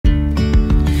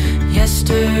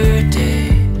Yesterday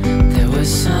there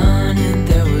was sun and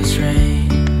there was rain,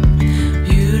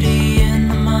 beauty in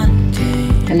the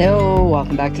mundane. Hello,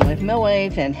 welcome back to Life of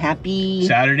Millwave and happy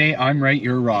Saturday. I'm right,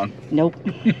 you're wrong. Nope.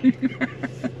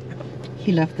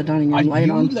 He left the dining room light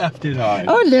on. You left it on.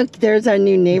 Oh look, there's our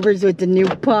new neighbors with the new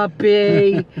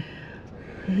puppy.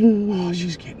 Oh,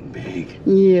 she's getting big.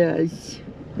 Yes.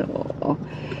 Oh,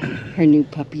 her new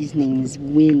puppy's name is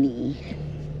Winnie.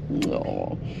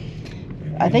 Oh,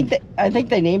 I think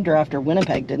they named her after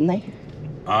Winnipeg, didn't they?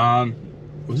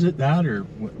 Was it that or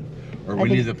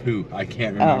Winnie the Pooh? I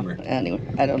can't remember. Oh, anyway,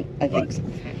 I think so.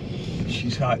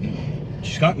 She's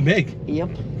gotten big. Yep.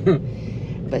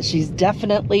 But she's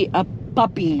definitely a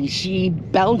puppy. She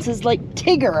bounces like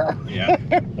Tigger. Yeah.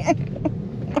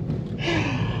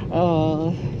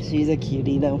 Oh, she's a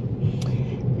cutie though.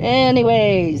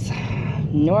 Anyways,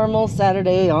 normal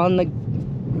Saturday on the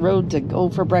road to go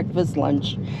for breakfast,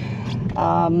 lunch.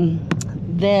 Then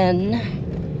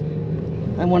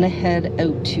I want to head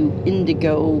out to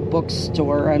Indigo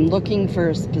bookstore. I'm looking for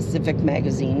a specific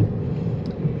magazine.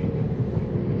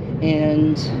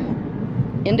 And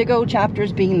Indigo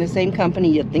Chapters being the same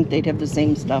company, you'd think they'd have the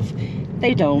same stuff.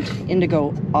 They don't.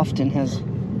 Indigo often has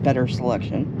better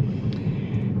selection.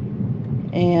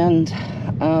 And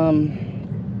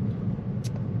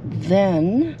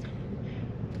then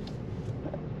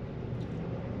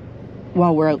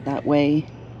while we're out that way,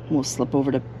 we'll slip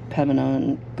over to Pevina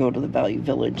and go to the Value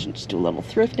Village and just do a little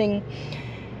thrifting.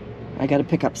 I got to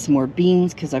pick up some more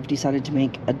beans because I've decided to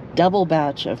make a double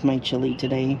batch of my chili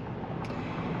today.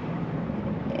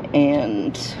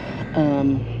 And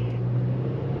I'm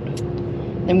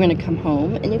going to come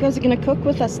home and you guys are going to cook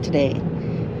with us today.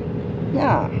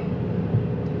 Yeah.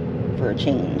 For a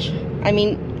change. I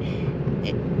mean,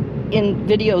 in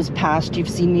videos past, you've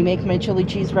seen me make my chili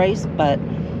cheese rice, but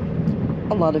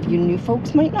a lot of you new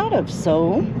folks might not have.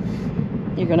 So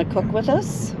you're going to cook with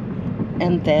us.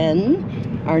 And then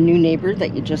our new neighbor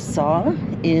that you just saw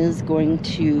is going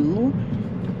to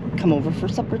come over for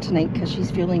supper tonight because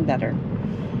she's feeling better.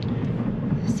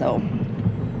 So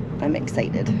I'm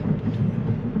excited.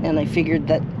 And I figured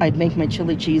that I'd make my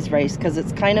chili cheese rice because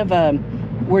it's kind of a,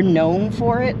 we're known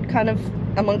for it kind of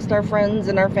amongst our friends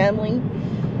and our family.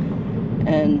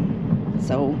 And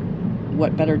so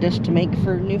what better dish to make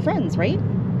for new friends, right?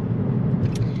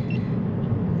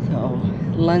 So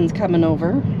Len's coming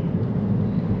over.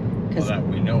 Well, that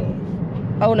we know of.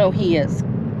 Oh no, he is.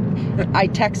 I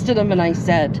texted him and I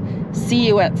said, see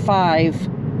you at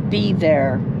 5, be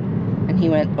there. And he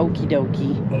went, okie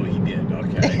dokie. Oh, he did,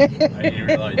 okay. I didn't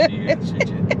realize he answered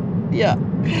it. Yeah.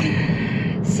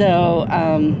 So,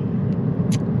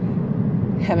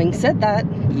 having said that,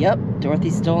 yep,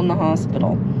 Dorothy's still in the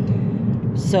hospital.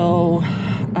 So,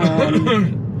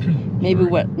 maybe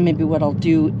what I'll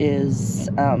do is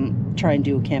try and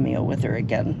do a cameo with her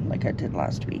again, like I did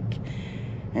last week,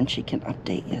 and she can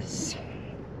update us.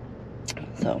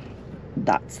 So,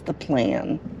 that's the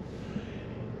plan.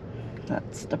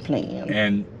 That's the plan.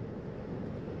 And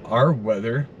our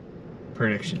weather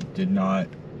prediction did not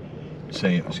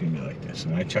say it was going to be like this.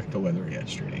 And I checked the weather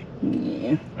yesterday.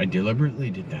 Yeah. I deliberately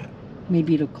did that.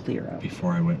 Maybe it'll clear up.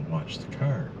 Before I went and washed the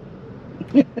car.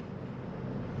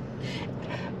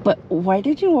 But why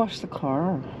did you wash the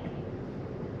car?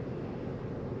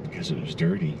 Because it was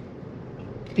dirty.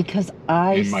 Because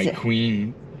And my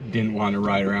queen didn't want to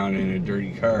ride around in a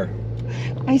dirty car.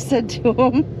 I said to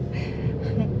him,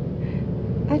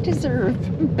 I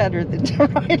deserve better than to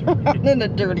ride around in a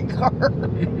dirty car.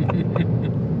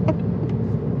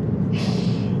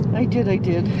 I did.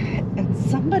 And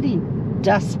somebody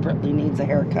desperately needs a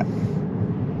haircut.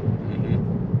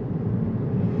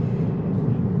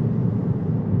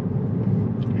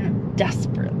 Yeah.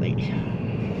 Desperately.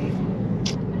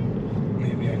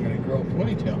 Maybe I'm going to grow a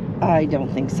ponytail. I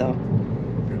don't think so.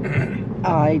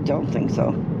 I don't think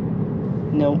so.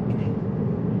 Nope.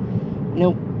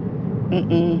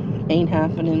 Ain't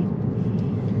happening.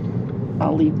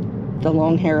 I'll leave the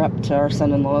long hair up to our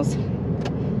son-in-laws.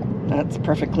 That's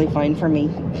perfectly fine for me.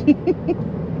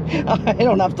 I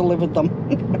don't have to live with them.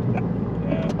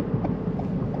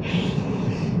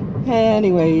 Yeah.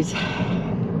 Anyways.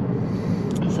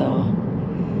 So.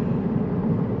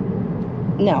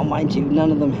 Now, mind you,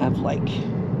 none of them have, like,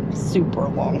 super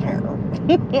long hair.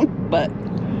 But,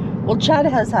 well, Chad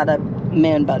has had a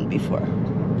man bun before.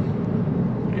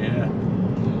 Yeah.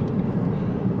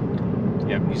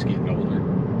 Yep, he's getting older.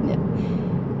 Yeah.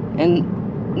 And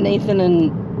Nathan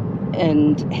and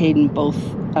Hayden both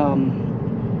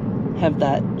have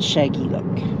that shaggy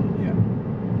look. Yeah.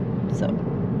 So.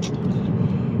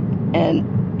 And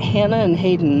Hannah and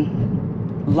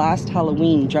Hayden last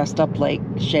Halloween dressed up like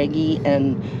Shaggy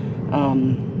and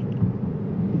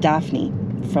Daphne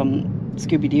from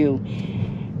Scooby-Doo.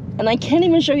 And I can't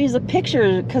even show you the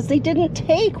picture because they didn't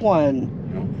take one.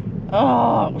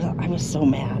 Oh, I was so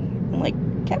mad. I'm like,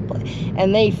 can't play.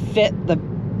 And they fit the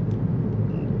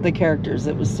characters.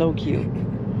 It was so cute.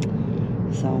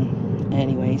 So,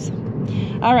 anyways.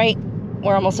 All right,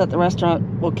 we're almost at the restaurant.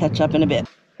 We'll catch up in a bit.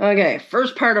 Okay,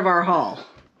 first part of our haul.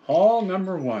 Haul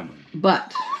number 1.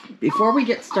 But before we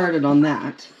get started on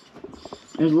that,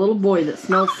 there's a little boy that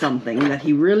smells something that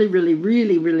he really, really,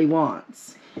 really, really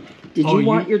wants. Did you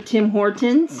want your Tim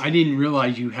Hortons? I didn't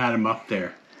realize you had them up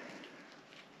there.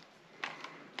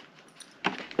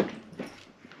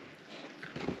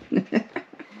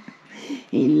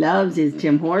 He loves his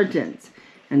Tim Hortons.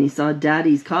 And he saw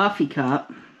Daddy's coffee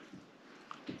cup.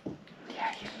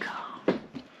 There you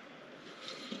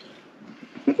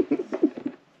go.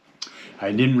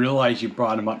 I didn't realize you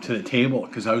brought him up to the table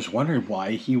because I was wondering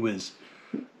why he was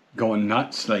going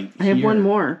nuts like I have one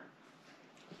more.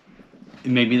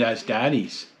 Maybe that's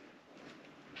Daddy's.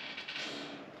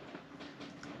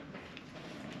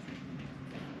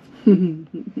 There's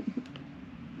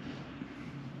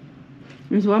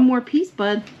one more piece,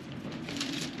 bud.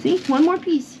 See? One more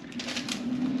piece.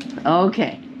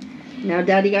 Okay. Now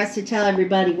Daddy has to tell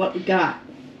everybody what we got.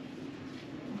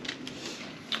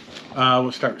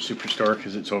 We'll start with Superstore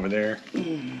because it's over there.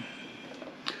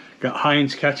 Got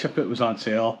Heinz ketchup. It was on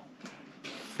sale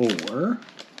for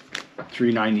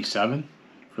 $3.97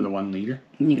 for the 1 liter.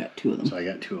 And you got 2 of them. So I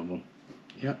got 2 of them.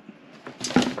 Yep.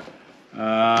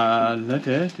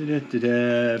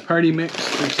 Party mix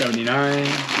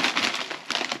 $3.79.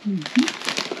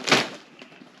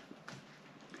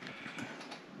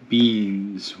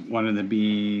 Beans. One of the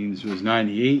beans was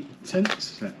 98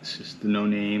 cents. That's just the no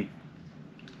name.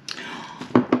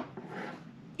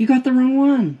 You got the wrong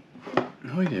one.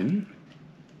 No, I didn't.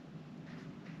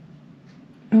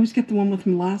 I always get the one with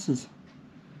molasses.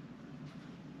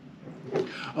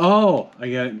 Oh, I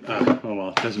got it. Oh, well,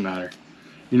 it doesn't matter.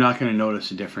 You're not going to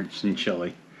notice a difference in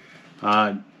chili.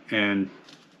 And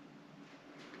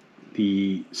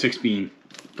the 6 bean,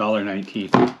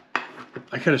 $1.19.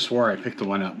 I could have swore I picked the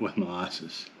one up with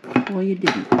molasses. Well, you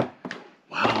didn't.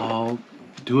 Well,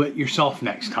 do it yourself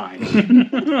next time.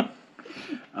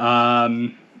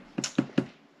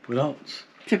 What else?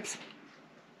 Chips.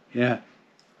 Yeah.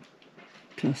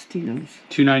 Tostitos.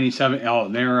 $2.97. Oh,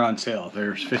 they were on sale.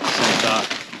 There's 50 cents off.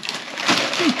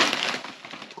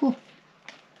 Cool.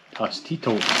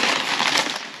 Tostitos.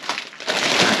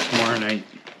 Tomorrow night.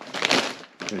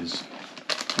 Because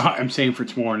I'm saying for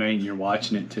tomorrow night and you're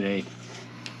watching it today.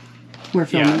 We're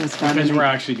filming this Friday because night. we're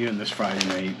actually doing this Friday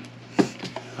night.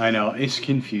 I know, it's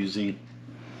confusing.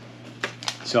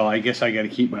 So I guess I got to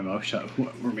keep my mouth shut with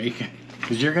what we're making.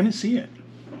 Because you're going to see it.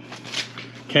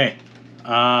 Okay.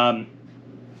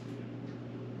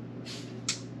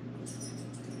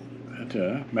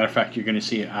 Matter of fact, you're going to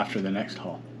see it after the next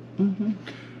haul. Mm-hmm.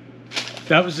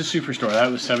 That was the Superstore.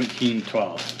 That was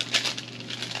 $17.12.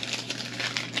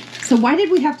 So why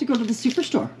did we have to go to the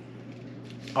Superstore?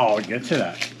 Oh, I'll get to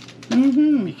that.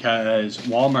 Mm-hmm. Because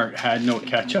Walmart had no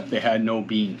ketchup. They had no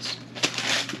beans.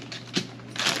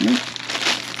 Yep.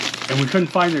 And we couldn't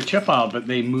find their chip aisle, but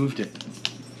they moved it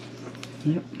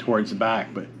Yep. towards the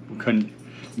back. But we couldn't.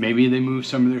 Maybe they moved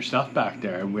some of their stuff back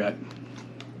there. And we had.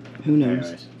 Who knows?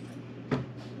 Anyways.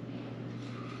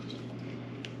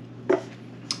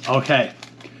 Okay,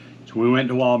 so we went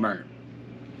to Walmart.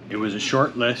 It was a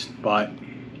short list, but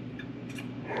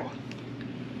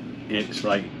it's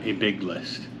like a big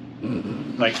list,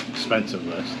 like expensive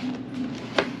list.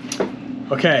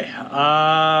 Okay,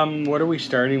 what are we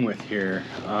starting with here?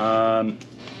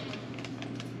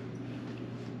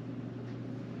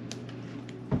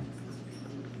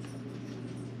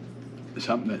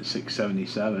 Something at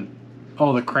 $6.77.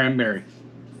 Oh, the cranberry.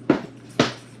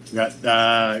 We got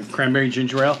cranberry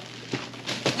ginger ale,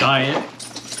 diet,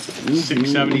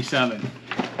 $6.77,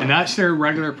 and that's their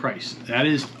regular price. That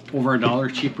is over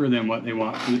 $1 cheaper than what they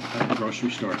want at the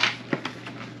grocery store.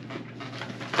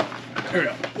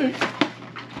 There we go.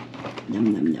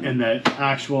 Yum, yum, yum. And the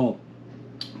actual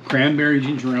cranberry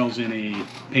ginger ale is in a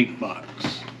pink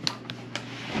box.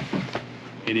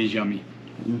 It is yummy.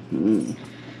 Mm-hmm.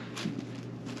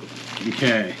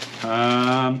 Okay.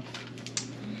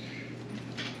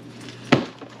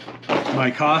 My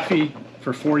coffee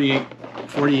for 48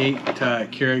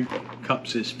 Keurig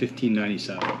cups is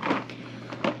 $15.97.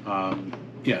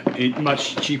 Yeah, it's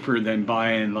much cheaper than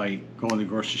buying, like, going to the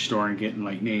grocery store and getting,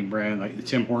 like, name brand. Like the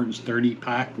Tim Hortons 30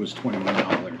 pack was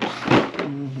 $21.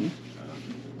 Mm-hmm.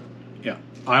 Yeah,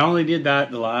 I only did that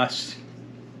the last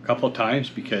a couple of times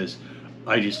because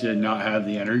I just did not have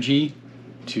the energy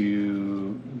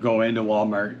to go into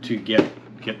Walmart to get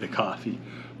the coffee.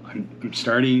 I'm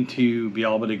starting to be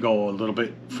able to go a little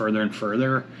bit further and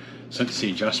further since the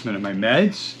adjustment of my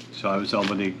meds, so I was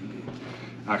able to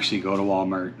actually go to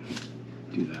Walmart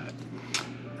and do that.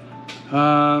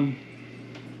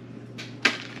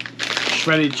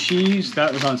 Shredded cheese,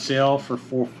 that was on sale for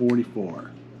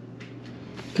 $4.44.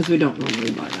 Because we don't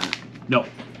normally buy that. No,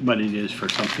 but it is for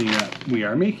something that we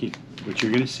are making, which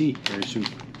you're going to see very soon.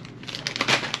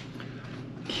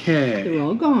 Okay. They're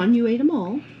all gone. You ate them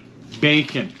all.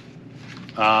 Bacon.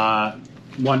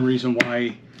 One reason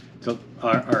why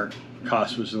our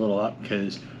cost was a little up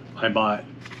because I bought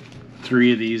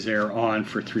 3 of these. They're on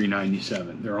for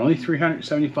 $3.97. They're only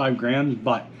 375 grams,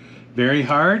 but very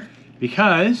hard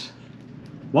because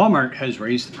Walmart has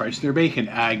raised the price of their bacon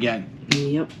again.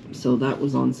 Yep. So that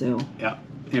was on sale. Yeah.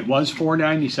 It was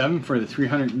 $4.97 for the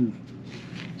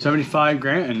 375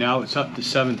 gram, and now it's up to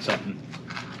 $7 something.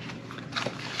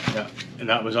 Yeah, and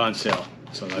that was on sale,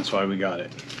 so that's why we got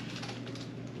it.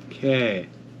 Okay.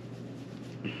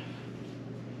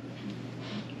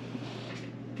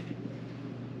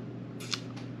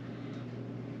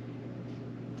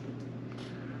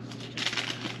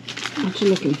 What you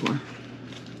looking for?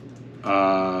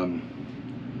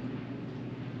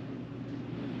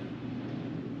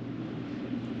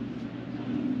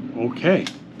 Okay.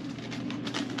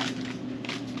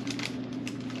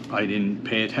 I didn't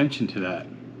pay attention to that.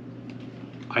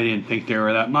 I didn't think they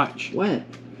were that much. What?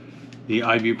 The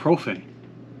ibuprofen.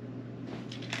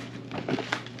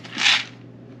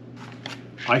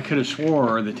 I could have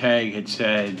swore the tag had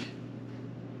said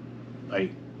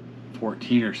like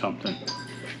 14 or something.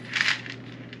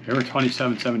 They were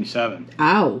 $27.77.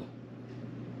 Ow.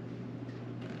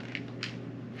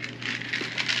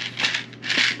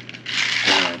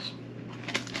 Anyways.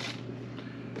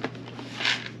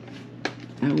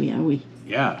 Owie, owie.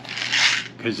 Yeah,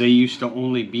 because they used to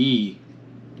only be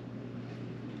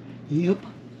Yep.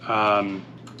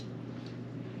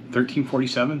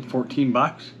 $13.47,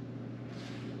 $14.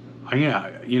 I'm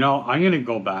gonna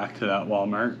go back to that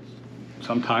Walmart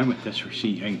sometime with this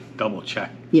receipt and double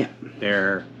check. Yeah.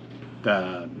 Where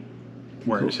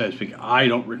it says, because I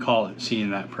don't recall it seeing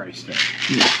that price there.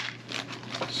 Yeah.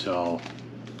 So,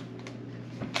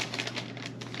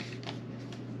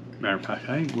 matter of fact,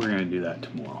 I think we're gonna do that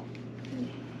tomorrow.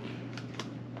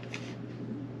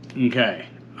 Okay.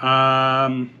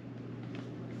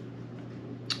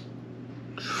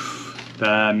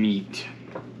 The meat.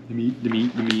 The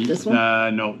meat. This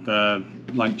one? No, the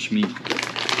lunch meat.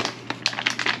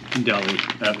 Deli.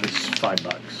 That was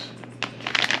 $5.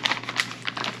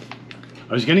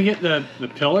 I was gonna get the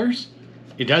pillars.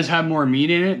 It does have more meat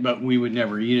in it, but we would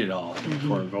never eat it all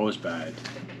before it goes bad.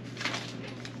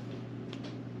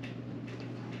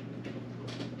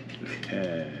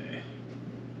 Okay.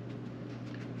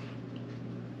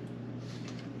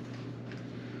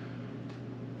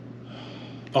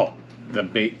 Oh, the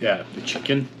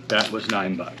chicken, that was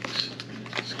 $9.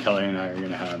 So Kelly and I are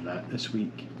gonna have that this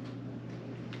week.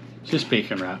 It's just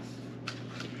bacon wrap.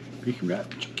 Bacon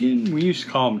wrap chicken. We used to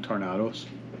call them tornadoes.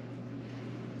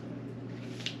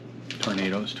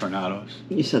 Tornadoes.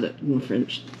 You said it in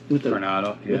French. With a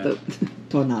Tornado, yeah. With a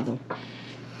tornado.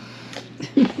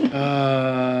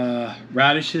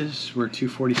 Radishes were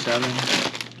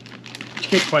 $2.47. You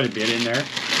get quite a bit in there.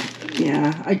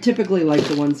 Yeah, I typically like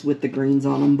the ones with the greens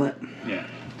on them, but Yeah.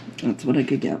 that's what I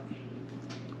could get.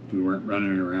 We weren't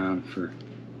running around for.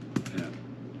 Yeah.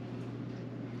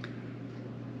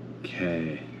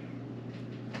 Okay.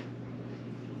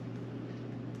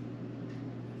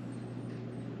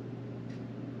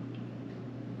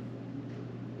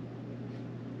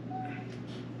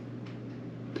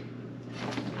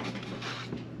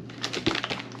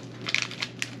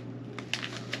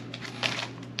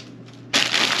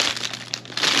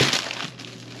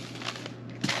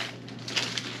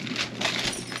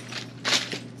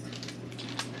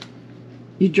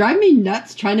 You drive me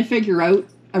nuts trying to figure out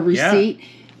a receipt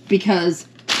because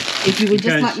if you would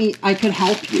just let me, I could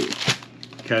help you.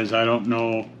 Because I don't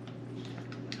know.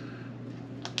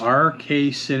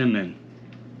 RK Cinnamon.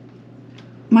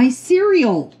 My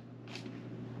cereal.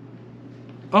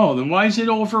 Oh, then why is it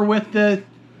over with the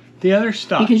other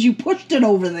stuff? Because you pushed it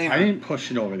over there. I didn't push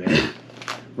it over there.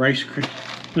 Rice cream.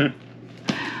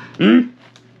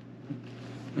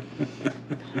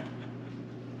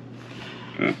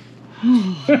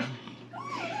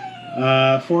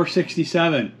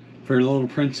 $4.67 for Little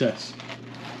Princess.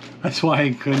 That's why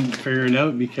I couldn't figure it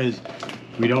out, because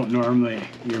we don't normally.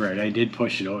 You're right, I did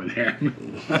push it over there.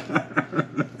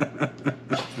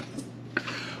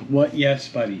 What? Yes,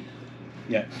 buddy.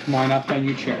 Yeah, come on up on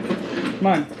your chair. Come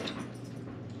on.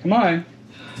 Come on.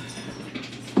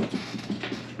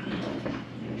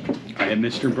 And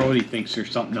Mr. Brody thinks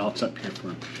there's something else up here for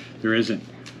him. There isn't.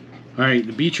 All right,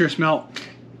 the Beatrice milk.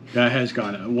 That has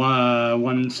gone up.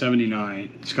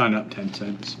 179. It's gone up 10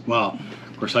 cents. Well,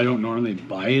 of course, I don't normally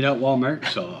buy it at Walmart,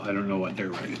 so I don't know what their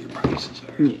regular prices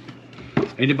are. Yeah. I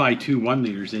had to buy 2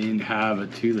 1-liters. They didn't have a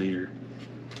 2-liter.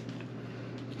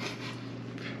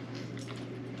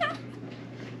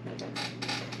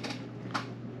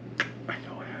 I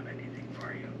don't have anything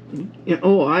for you. Yeah,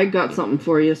 oh, I got something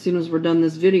for you as soon as we're done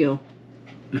this video.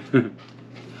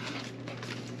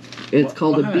 It's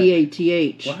called a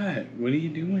BATH. What? What are you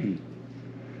doing?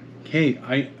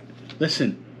 Okay,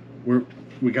 listen.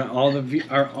 We got all the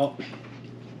I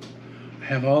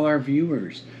have all our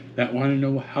viewers that want to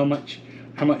know how much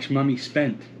Mommy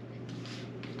spent.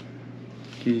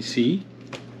 Can you see?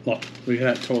 Look at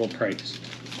that total price.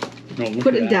 No, look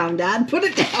Put at it that. down, Dad. Put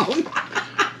it down.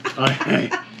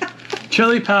 Okay.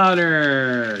 Chili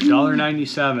powder,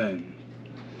 $1.97.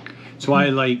 So I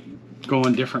like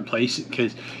going different places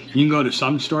because you can go to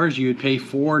some stores you would pay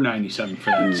 $4.97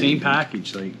 for that same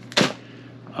package. Like,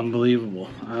 unbelievable.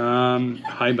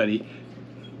 Hi, buddy.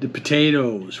 The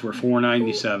potatoes were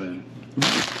 $4.97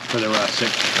 for the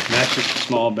russet. And that's just a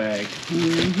small bag.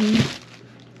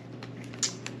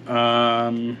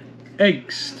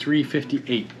 Eggs,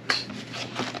 $3.58.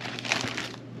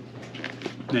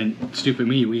 And stupid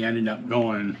me, we ended up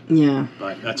going. Yeah.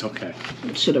 But that's okay.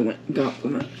 Should have went and got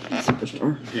them at the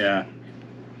superstore. Yeah.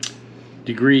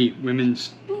 Degree,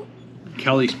 women's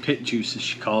Kelly's Pit Juice, as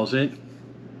she calls it.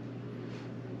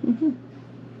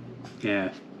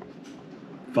 Yeah.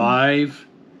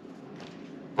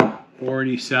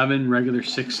 $5.47, regular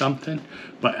 6 something.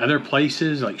 But other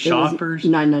places like Shoppers,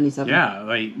 $9.97. yeah,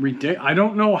 like ridiculous. I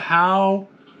don't know how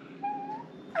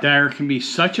there can be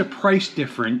such a price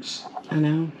difference. I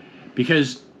know.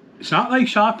 Because it's not like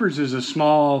Shoppers is a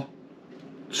small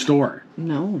store.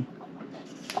 No.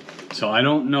 So I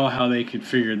don't know how they could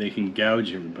figure they can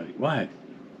gouge everybody. What?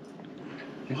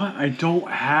 What? I don't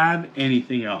have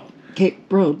anything else. Okay,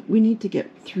 bro, we need to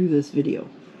get through this video.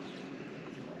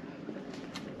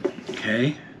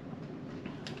 Okay.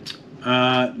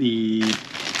 The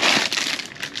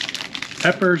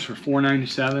peppers were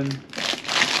 $4.97.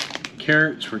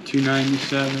 Carrots were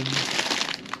 $2.97.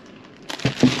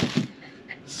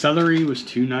 Celery was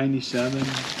 $2.97.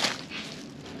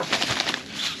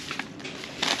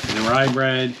 And the rye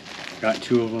bread, got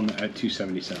 2 of them at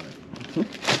 $2.77.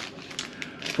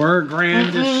 For our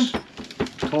grandest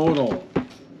total.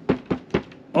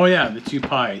 Oh yeah, the 2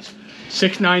 pies.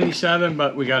 $6.97,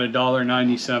 but we got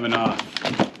 $1.97 off.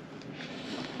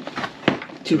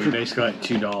 So we basically got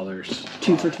 $2.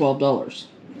 2 for $12.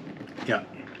 Yeah.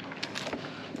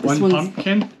 This One one's-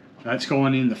 pumpkin, that's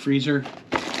going in the freezer.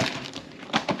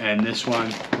 And this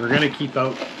one, we're going to keep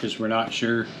out because we're not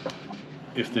sure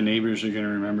if the neighbors are going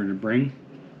to remember to bring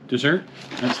dessert.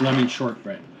 That's lemon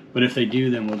shortbread. But if they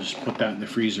do, then we'll just put that in the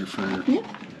freezer for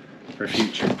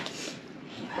future.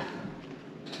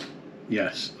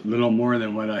 Yes, a little more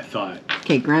than what I thought.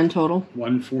 Okay, grand total?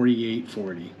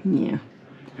 $148.40. Yeah.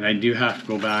 And I do have to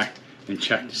go back and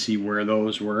check to see where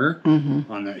those were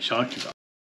on that shot.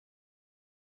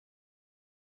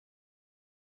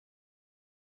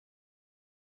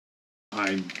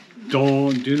 I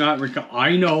do not recall.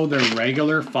 I know the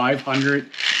regular 500,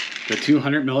 the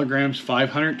 200 milligrams,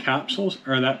 500 capsules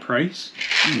are that price.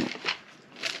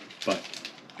 But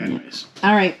anyways.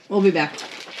 All right, we'll be back.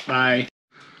 Bye.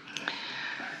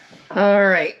 All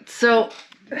right, so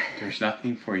There's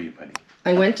nothing for you, buddy.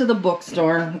 I went to the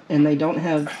bookstore and they don't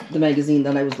have the magazine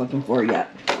that I was looking for yet.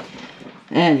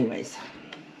 Anyways,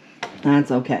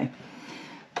 that's okay.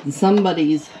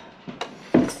 Somebody's...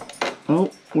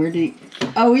 Oh, where did he...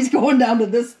 Oh, he's going down to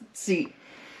this seat.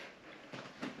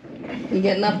 You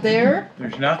getting up there?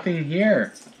 There's nothing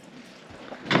here.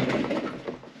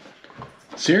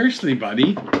 Seriously,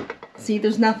 buddy. See,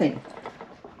 there's nothing.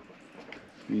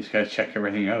 You just gotta check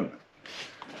everything out.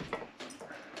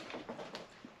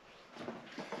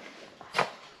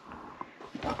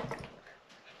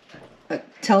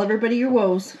 Tell everybody your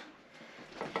woes.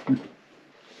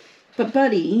 But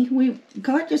buddy, we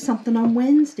got you something on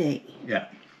Wednesday. Yeah.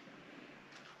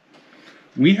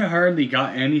 We hardly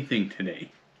got anything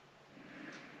today.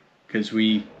 Because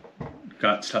we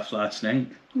got stuff last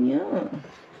night. Yeah.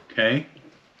 Okay?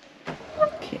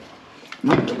 Okay.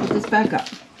 Now, put this back up.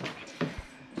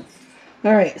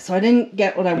 Alright, so I didn't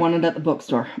get what I wanted at the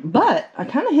bookstore. But I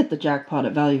kind of hit the jackpot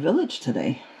at Value Village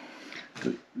today.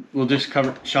 We'll just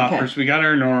cover Shoppers. Okay. We got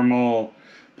our normal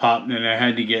Pop, and I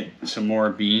had to get some more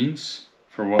beans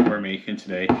for what we're making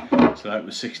today. So that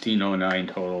was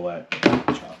 $16.09 total at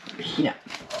Choppers. Yeah.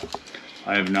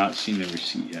 I have not seen the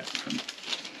receipt yet.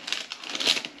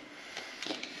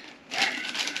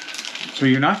 So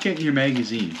you're not getting your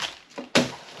magazine.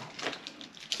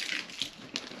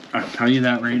 I'll tell you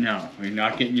that right now. You're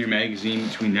not getting your magazine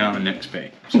between now and next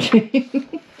pay. So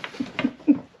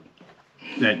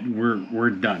that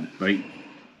we're done, right?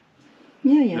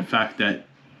 Yeah. The fact that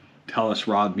Telus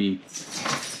robbed me.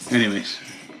 Anyways.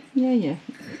 Yeah.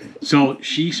 So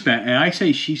she spent, and I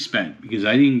say she spent because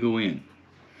I didn't go in.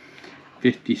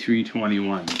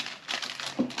 $53.21.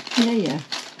 Yeah.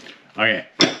 Okay.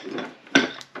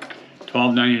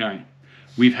 $12.99.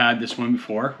 We've had this one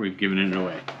before. We've given it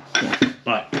away. Yeah.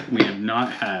 But we have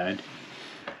not had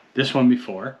this one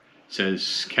before. It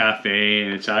says cafe,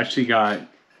 and it's actually got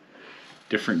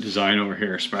different design over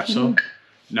here. Espresso,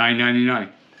 $9.99.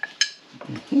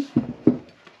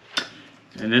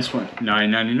 And this one,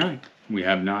 $9.99. We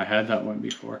have not had that one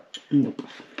before. Nope.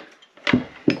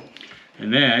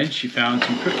 And then she found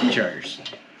some cookie jars.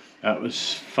 That was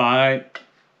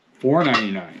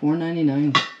 $4.99.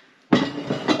 $4.99.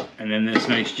 And then this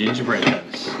nice gingerbread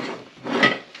house.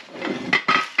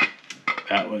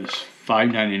 That was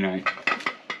 $5.99.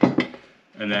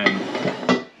 And then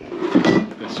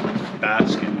this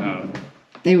basket of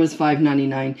It was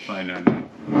 $5.99. $5.99.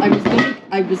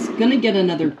 I was gonna get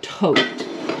another tote,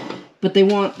 but they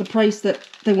want the price that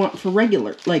they want for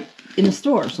regular, like in a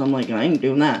store. So I'm like, I ain't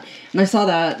doing that. And I saw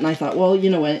that, and I thought, well, you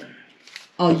know what?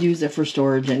 I'll use it for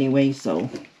storage anyway. So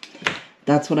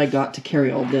that's what I got to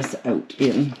carry all this out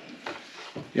in.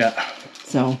 Yeah.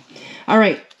 So, all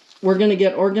right, we're gonna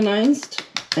get organized,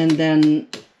 and then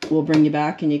we'll bring you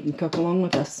back, and you can cook along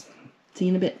with us. See you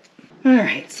in a bit. All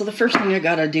right. So the first thing I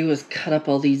gotta do is cut up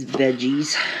all these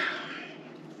veggies.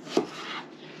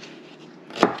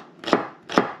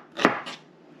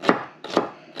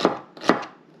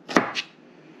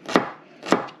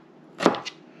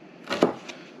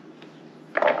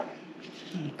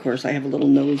 Of course, I have a little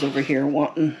nose over here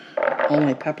wanting all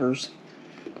my peppers.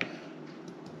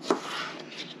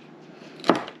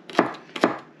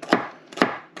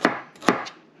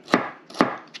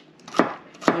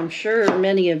 I'm sure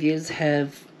many of you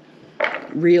have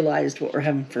realized what we're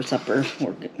having for supper.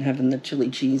 We're having the chili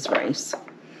cheese rice.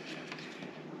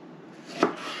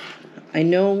 I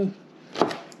know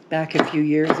back a few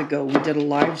years ago we did a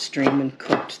live stream and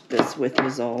cooked this with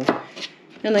yous all.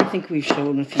 And I think we've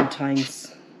shown a few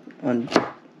times on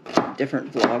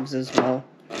different vlogs as well.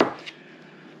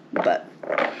 But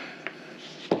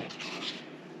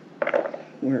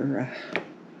we're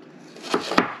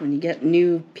when you get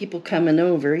new people coming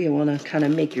over, you want to kind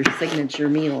of make your signature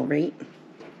meal, right?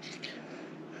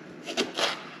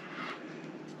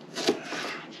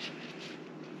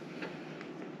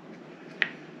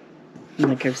 And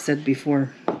like I've said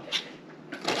before,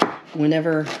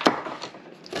 whenever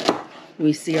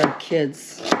we see our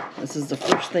kids, this is the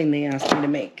first thing they ask me to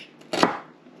make.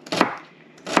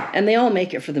 And they all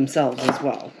make it for themselves as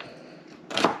well.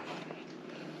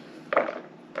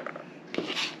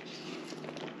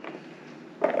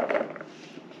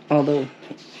 Although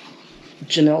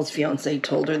Janelle's fiance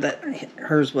told her that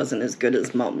hers wasn't as good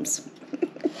as Mom's.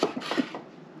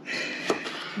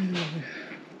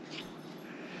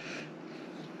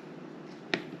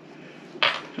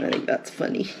 I think that's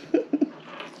funny.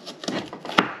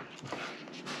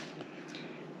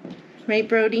 Right,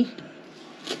 Brody?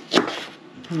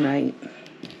 Right.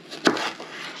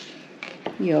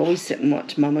 You always sit and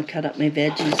watch Mama cut up my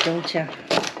veggies, don't ya?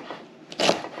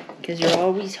 Because you're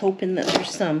always hoping that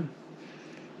there's some.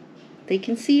 They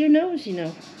can see your nose, you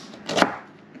know.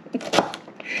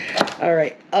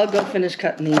 Alright, I'll go finish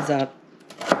cutting these up.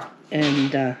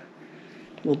 And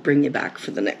we'll bring you back for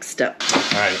the next step.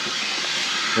 Alright.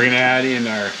 We're going to add in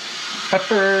our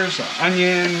peppers,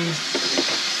 onions,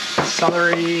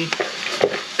 celery.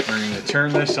 We're going to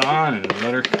turn this on and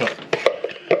let her cook.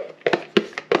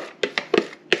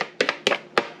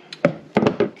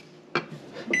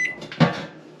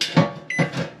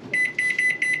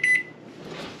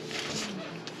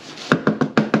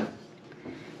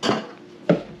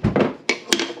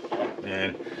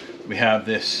 And we have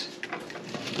this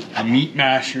meat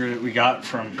masher that we got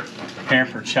from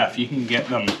Pampered Chef. You can get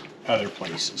them other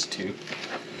places too.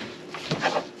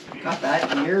 Got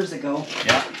that years ago.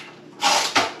 Yeah.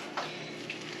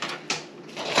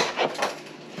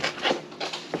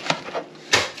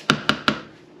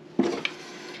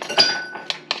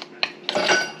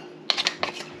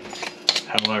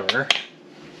 However,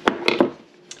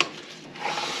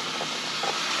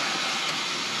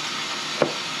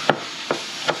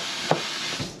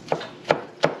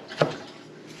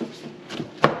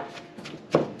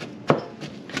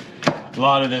 a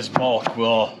lot of this bulk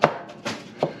will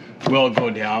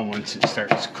go down once it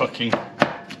starts cooking.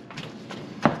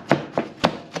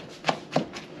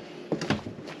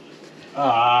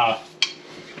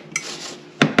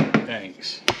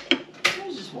 Thanks.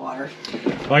 There's just water.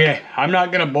 Okay, I'm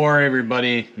not gonna bore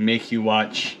everybody, make you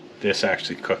watch this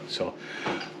actually cook, so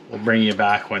we'll bring you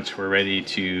back once we're ready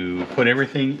to put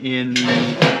everything in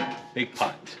the big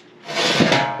pot.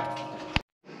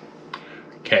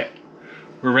 Okay,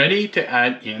 we're ready to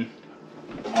add in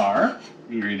our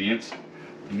ingredients.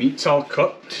 The meat's all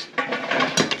cooked. Throw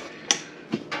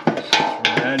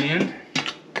that in.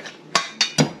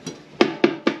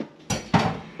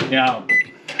 Now,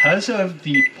 because of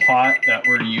the pot that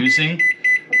we're using,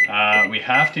 we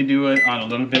have to do it on a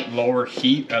little bit lower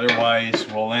heat, otherwise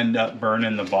we'll end up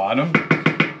burning the bottom.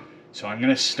 So I'm going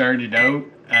to start it out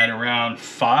at around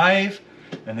 5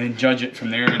 and then judge it from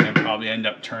there, and then probably end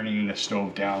up turning the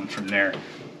stove down from there.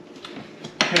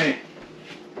 Okay.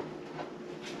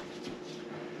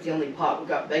 It's the only pot we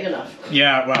got big enough.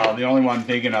 Yeah, well, the only one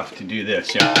big enough to do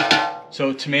this, yeah.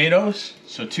 So tomatoes,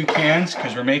 so 2 cans,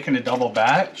 because we're making a double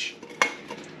batch.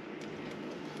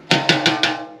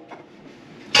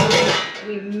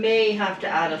 We may have to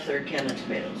add a 3rd can of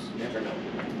tomatoes. You never know.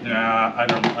 Nah, I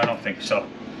don't think so.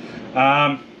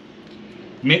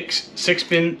 Mix 6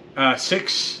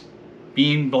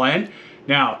 bean blend.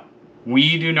 Now,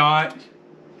 we do not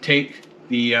take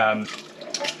the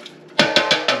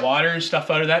water and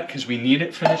stuff out of that because we need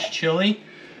it for this chili,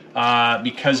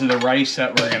 because of the rice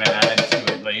that we're going to add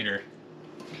to it later.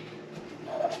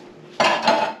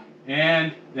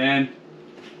 And then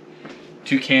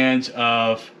 2 cans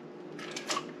of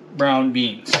brown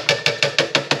beans.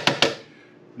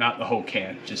 Not the whole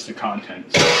can, just the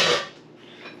contents.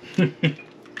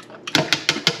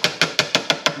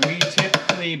 We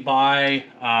typically buy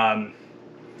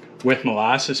with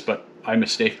molasses, but I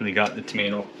mistakenly got the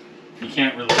tomato. You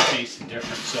can't really taste the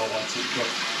difference, so once it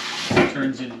cooks, it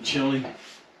turns into chili.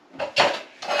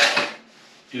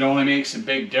 It only makes a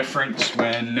big difference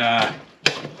when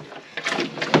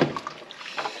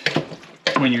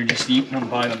you're just eating them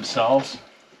by themselves.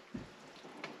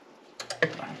 As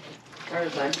far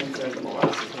as I'm concerned, the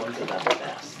molasses ones are the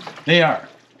best. They are.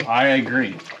 I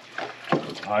agree.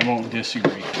 I won't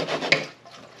disagree.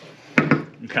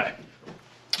 Okay.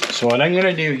 So what I'm going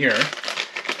to do here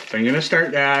is I'm going to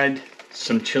start to add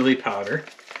some chili powder.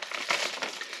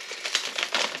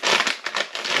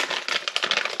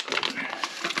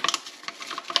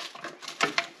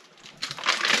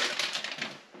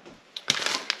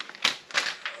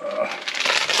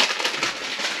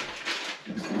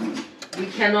 We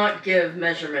cannot give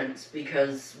measurements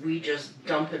because we just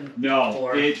dump and No,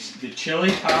 pour. it's the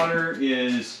chili powder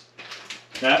is,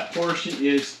 that portion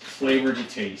is flavored to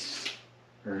taste.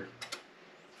 Or,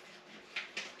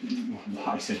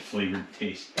 I said flavored to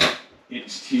taste.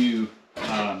 It's to,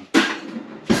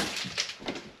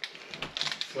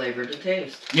 Flavor to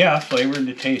taste. yeah, flavored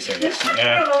to taste, I guess. I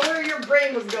Yeah. don't know where your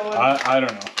brain was going. I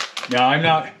don't know. No, I'm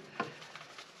not.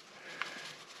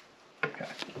 Okay.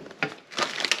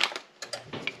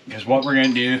 Because what we're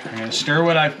going to do, I'm going to stir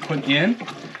what I've put in.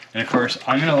 And of course,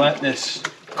 I'm going to let this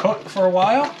cook for a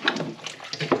while.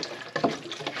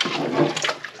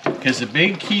 Because the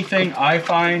big key thing I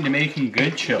find to making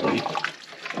good chili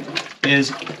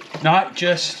is not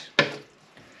just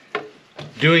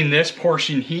doing this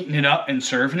portion, heating it up and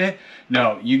serving it.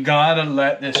 No, you gotta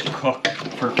let this cook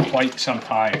for quite some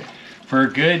time. For a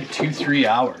good 2-3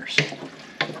 hours.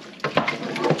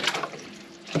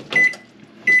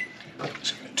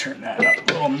 Just gonna turn that up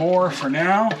a little more for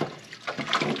now.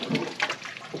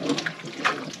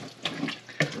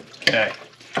 Okay,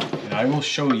 and I will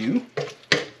show you.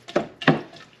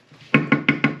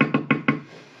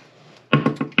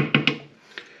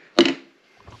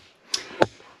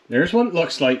 There's what it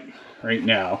looks like right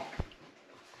now,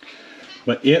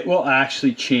 but it will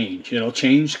actually change. It'll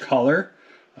change color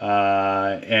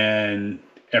and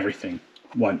everything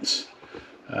once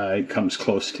it comes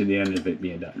close to the end of it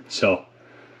being done. So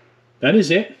that is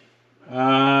it.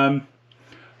 I'll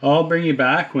bring you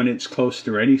back when it's close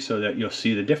to ready so that you'll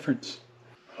see the difference.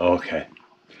 Okay,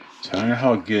 so I don't know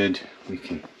how good we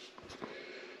can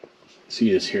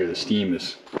see this here. The steam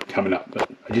is coming up,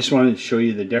 but I just wanted to show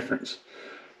you the difference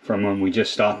from when we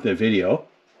just stopped the video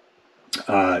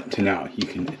to now. You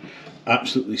can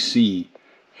absolutely see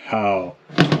how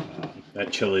that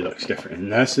chili looks different,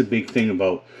 and that's the big thing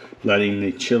about letting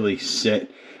the chili sit.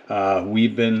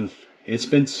 It's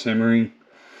been simmering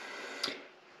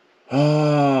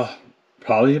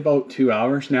probably about 2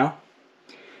 hours now,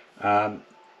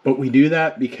 but we do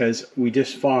that because we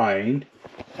just find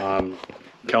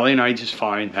Kelly and I just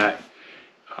find that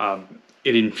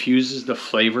it infuses the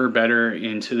flavor better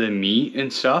into the meat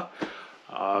and stuff.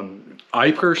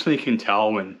 I personally can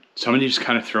tell when somebody just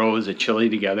kind of throws a chili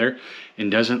together and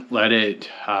doesn't let it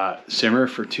simmer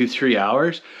for 2-3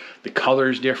 hours. The color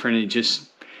is different.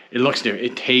 It looks different.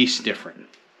 It tastes different.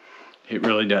 It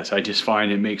really does. I just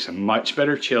find it makes a much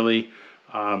better chili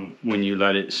when you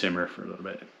let it simmer for a little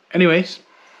bit. Anyways,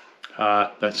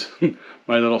 that's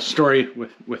my little story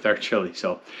with our chili.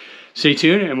 So stay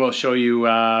tuned and we'll show you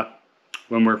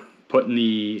when we're putting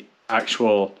the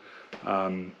actual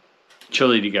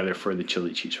chili together for the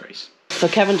chili cheese rice. So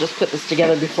Kevin just put this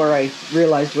together before I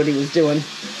realized what he was doing.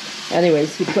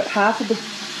 Anyways, he put half of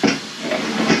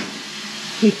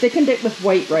he thickened it with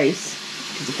white rice,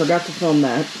 because I forgot to film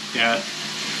that. Yeah.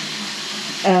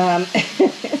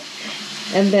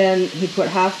 And then he put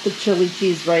half the chili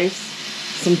cheese rice,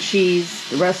 some cheese,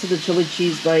 the rest of the chili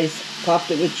cheese rice, topped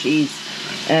it with cheese,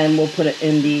 and we'll put it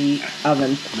in the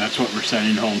oven. That's what we're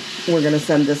sending home. We're going to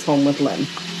send this home with Lynn.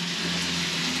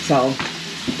 So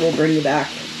we'll bring you back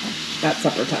at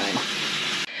supper time.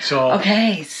 So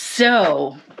Okay,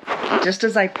 so just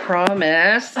as I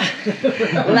promised,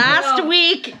 last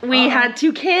week we had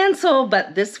to cancel,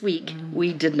 but this week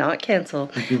we did not cancel.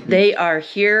 They are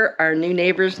here, our new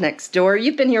neighbors next door.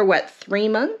 You've been here, what, 3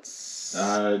 months?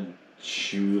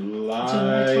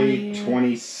 July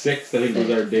 26th, I think was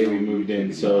our day we moved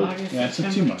in. So yeah, it's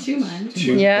 2 months. 2 months.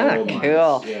 Yeah, full cool.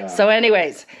 months, yeah. So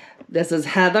anyways, this is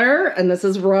Heather and this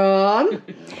is Ron.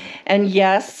 And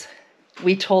yes,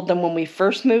 we told them when we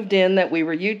first moved in that we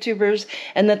were YouTubers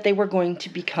and that they were going to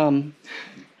become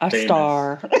a Famous.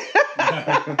 star.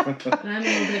 I'm a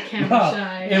little bit camera Well,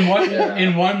 shy.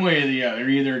 in one way or the other,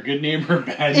 either a good neighbor or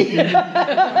bad neighbor.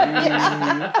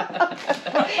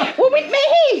 Well,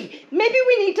 maybe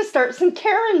we need to start some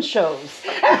Karen shows.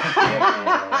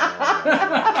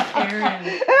 Karen.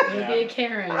 It'll be a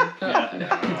Karen.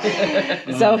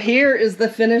 So here is the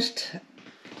finished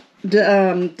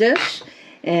dish,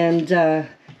 and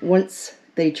once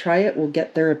they try it, we'll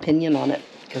get their opinion on it,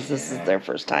 because this is their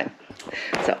first time.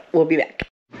 So we'll be back.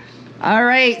 All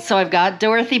right, so I've got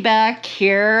Dorothy back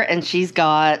here, and she's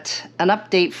got an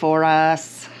update for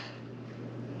us.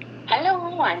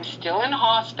 Hello, I'm still in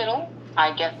hospital.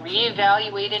 I get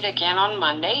reevaluated again on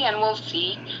Monday, and we'll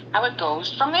see how it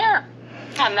goes from there.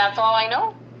 And that's all I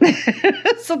know.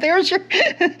 So there's your...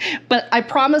 But I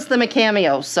promised them a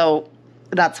cameo, so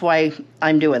that's why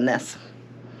I'm doing this.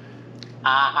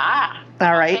 Aha.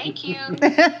 All right. Thank you.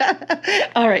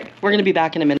 All right, we're going to be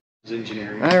back in a minute.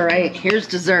 Engineering. All right, here's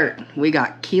dessert. We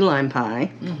got key lime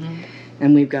pie,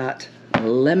 and we've got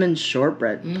lemon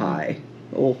shortbread pie.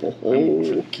 Oh, ho,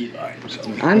 ho. Key lime. So.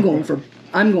 I'm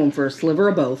going for a sliver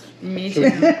of both. Me too.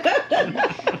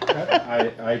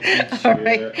 I teach All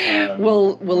right,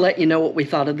 we'll let you know what we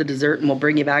thought of the dessert, and we'll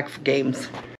bring you back for games.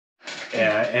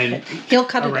 Yeah, and He'll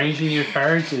cut it. arranging your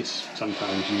cards is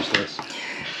sometimes useless.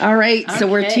 All right, so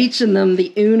we're Okay. teaching them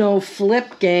the Uno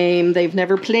flip game. They've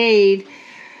never played.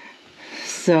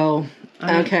 So,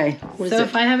 okay. What is So it?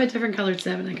 if I have a different colored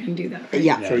 7, I can do that. Right?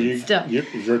 Yeah. So Still.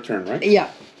 it's your turn, right? Yeah.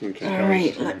 Okay. All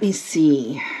right, let me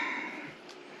see.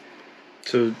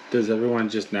 So does everyone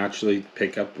just naturally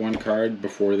pick up one card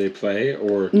before they play,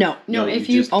 or No. No, if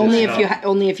you- just Only decide?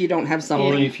 if you don't have Only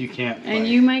something. if you can't play. And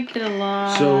you might get a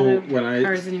lot So of when I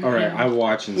cards in your all right, hand. I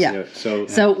watch and Yeah. see it. So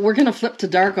So we're gonna flip to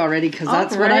dark already because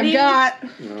that's what I've Already? got.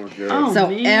 Oh, good. Oh, So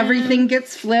man. everything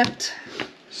gets flipped.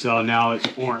 So now it's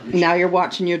orange. Now you're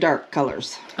watching your dark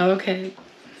colors. Okay.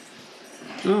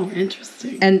 Oh,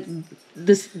 interesting. And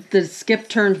the skip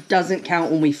turn doesn't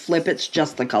count when we flip, it's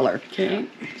just the color. Okay.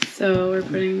 So we're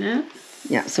putting this.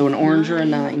 Yeah, so an orange or a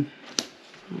 9.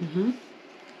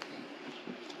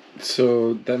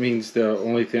 so that means the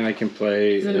only thing I can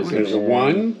play Is it is There's a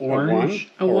one, Orange.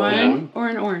 A or one or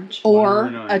an orange. Or or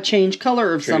a 9. a change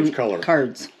color of Change some color.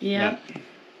 cards. Yeah.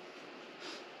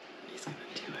 He's gonna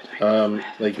do it.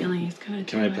 like Feeling he's gonna do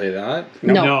can I it. play that?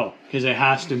 No. No, because it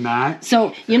has to match.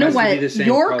 So, you know has to be what? the same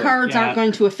Your color. cards Yeah. aren't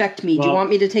going to affect me. Do you Well- want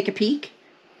me to take a peek?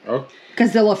 Oh,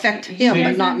 Because they'll affect him, He's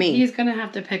but not gonna- me. He's gonna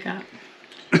have to pick up.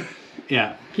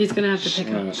 Yeah. He's gonna have to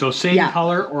pick up. So same Yeah.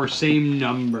 color or same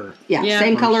number Yeah, Yeah.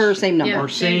 same color or same number. Yeah. or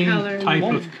Same same color and type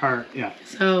number. of card. Yeah.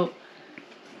 So,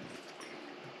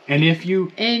 And if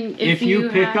you and if you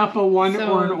pick have- up a 1 so-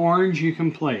 or an orange, you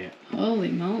can play it. Holy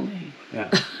moly! Yeah.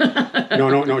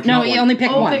 No, it's No, not you one. only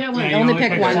pick Oh, one. pick up one. Yeah, You only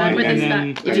pick one. one. With and this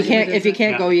then back. If you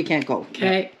can't Yeah. go, you can't go.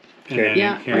 Okay. and Okay. then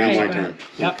Yeah, it carries Now okay. my on. turn.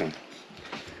 Yep. Okay.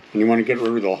 And you want to get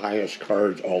rid of the highest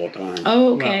cards all the time.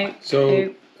 Oh, okay. so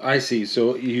Okay. I see.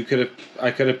 So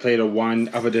I could have played a 1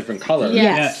 of a different color.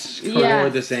 Yes. Or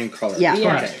Yes. the same color. Yeah.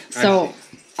 Yeah. Okay. So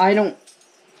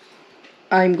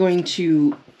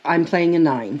I'm playing a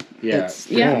 9. Yeah. It's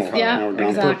Yeah, different yeah, color. Now down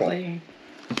exactly.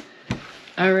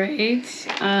 All right.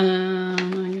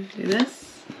 I'm going to do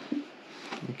this.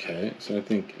 Okay. So I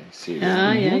think I see.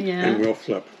 Yeah, yeah, And yeah. we'll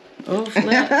flip. Oh,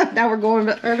 flip. now we're going.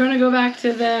 We're going to go back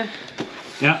to the...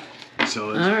 Yeah.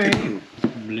 So it's All right.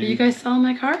 You guys saw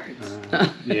my cards.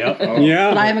 Yep. Oh. Yeah.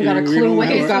 But I haven't got a clue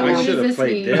what you've got What I now. does should have this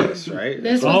played mean? this, right?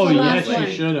 This was Oh the yes, last one.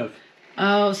 you should have.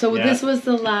 Oh, so Yeah. this was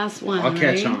the last one, I'll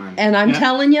catch right? on. And I'm Yeah.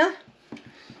 telling you,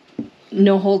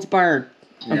 no holds barred.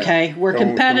 Yeah. Okay, we're Don't-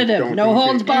 competitive. don't No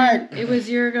holds barred. And it was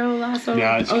your go last one?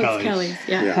 Yeah, it's oh, Kelly's. it's Kelly's.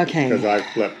 Yeah. Yeah. Okay. Because I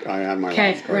flipped. I had my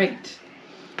Okay, last card. great.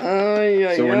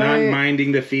 So we're not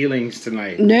minding the feelings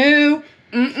tonight. No.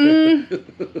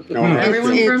 Mm-mm. No,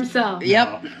 Everyone it's- for himself.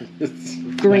 Yep.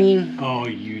 Green. Oh,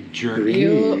 you jerk.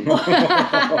 You.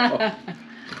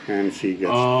 and she gets.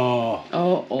 Oh,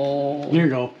 Oh. here you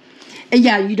go.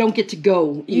 Yeah, you don't get to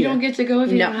go. You don't get to go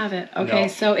if you No. don't have it. Okay, No.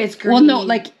 so it's green. Well, no,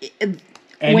 like when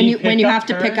Any you pickup have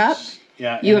to pick up, cards?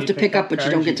 Yeah, you have any to pick up, pickup but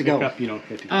you don't cards get to pick go. Up, you don't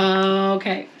get to go. Oh,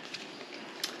 okay.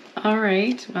 All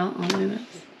right. Well, I'll do this.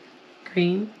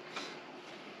 Green.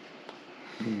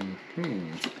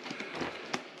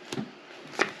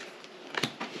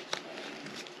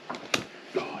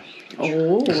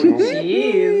 Oh,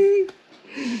 jeez.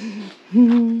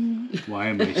 Why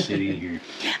am I sitting here?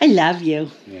 I love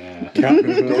you. Yeah.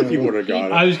 Dorothy would have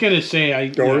got I it. was gonna say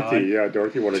Dorothy, You know,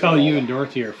 Dorothy would I have got tell it. you and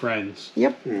Dorothy are friends.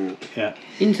 Yep. Yeah. Yeah.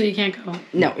 Until you can't go.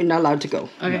 No, you're not allowed to go.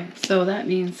 Okay, so that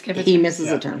means skip it. He misses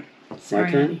Yeah. a turn. Sorry,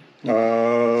 My turn?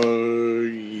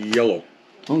 Yellow.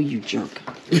 Oh, you jerk.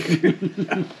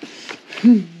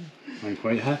 I'm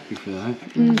quite happy for that.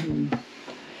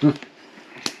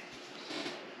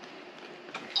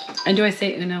 And do I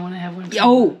say Uno when I have one?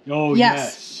 Oh, Oh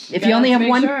yes. If you Gotta only have make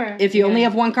one, sure. if you only Yeah.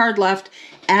 have one card left,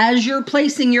 as you're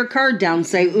placing your card down,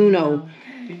 say Uno.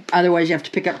 Otherwise, you have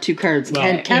to pick up 2 cards. Well,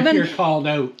 and if you're Kevin called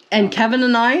out, and Kevin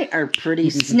and I are pretty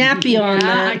snappy on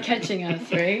Yeah, that. catching us,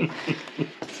 right?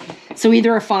 So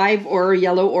either a 5 or a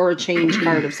yellow or a change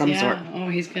card of some yeah. sort. Oh,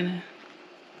 he's gonna.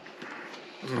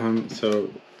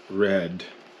 So red.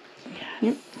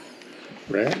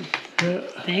 Red?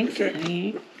 Thanks,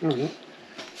 honey. Oh, no.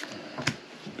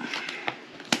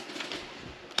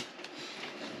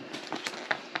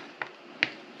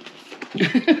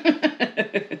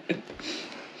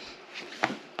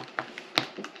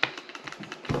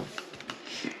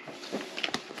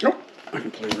 Nope. I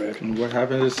can play red. And what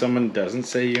happens if someone doesn't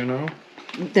say you know?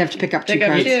 They have to pick up 2 Pick up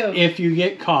cards. 2. if you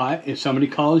get caught, if somebody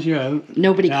calls you out,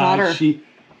 Nobody caught her.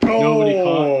 Nobody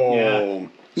caught. Yeah. Oh.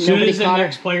 As soon Nobody as the caught her.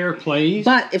 next player plays,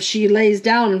 But if she lays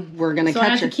down, we're gonna So I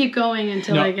have catch to her. keep going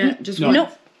until No. I get just No. one. Nope.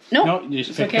 Nope. no, you just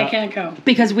It's pick okay, I up. can't go.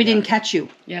 Because we didn't catch you.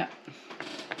 Yeah.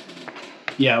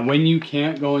 Yeah, when you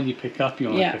can't go and you pick up, you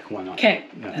only Yeah. pick one up. Okay,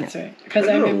 Yeah. that's right. Because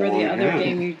I You're a remember the long other hand.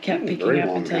 game you kept picking Very up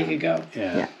long until you hand. could go.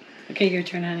 Yeah. Yeah. Okay, your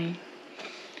turn, honey.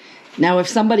 Now, if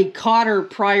somebody caught her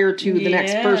prior to the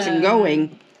next person Yeah.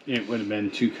 going, It would have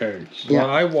been 2 cards. Yeah. Well,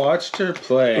 I watched her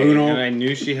play, Uno. and I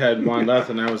knew she had 1 left,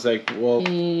 and I was like, well,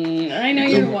 I know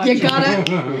you're watching. you got it.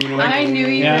 I knew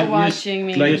you Yeah, were just watching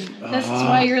me. like- That's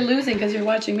why you're losing, because you're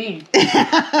watching me.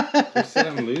 who said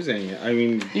I'm losing? I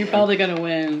mean, You're probably gonna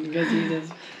win because he does.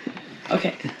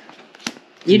 Okay,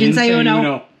 You didn't say Uno.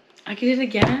 No. I get it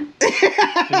again. So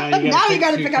now Now you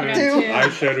gotta pick up cards. 2. I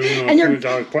said Uno And as you're- soon as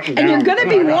I was putting And down. you're gonna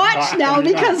be watched now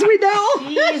because we know.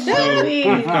 Jeez, Louise.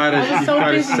 you've got I was to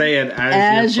so busy. say it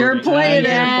As you're putting it. playing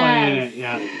You're playing Yes. it,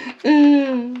 yeah.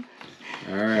 and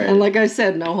All right. like I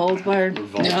said, no holds barred. Yeah.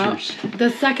 Vultures.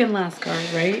 The second last card,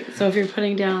 right? So if you're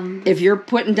putting down, If you're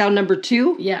putting down number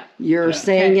 2, yeah. you're Yeah.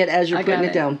 saying Okay, it as you're I got putting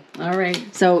it down. All right.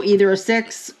 So either a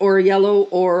 6 or a yellow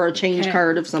or a change Okay.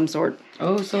 card of some sort.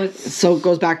 Oh, so it's. So it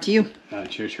goes back to you.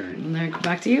 That's your turn. And there, go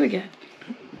back to you again.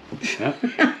 Yeah.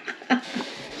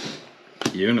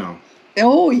 You know.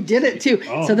 Oh, he did it too.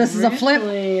 Oh. So this is a flip.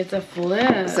 Really? It's a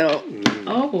flip. So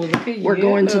Oh, look at you. we're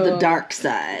going to the dark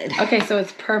side. Okay, so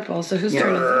it's purple. So whose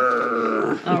turn is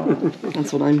it? Oh,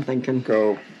 That's what I'm thinking.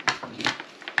 Go.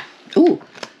 Ooh,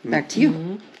 back to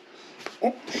you.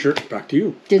 Oh, sure. Back to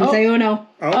you. Didn't Oh. say Uno.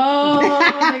 oh,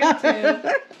 I got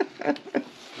two.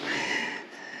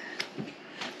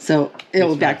 So it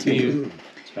was It's back to me. you.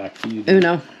 It's back to you.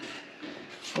 Uno.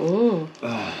 Oh.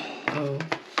 Oh.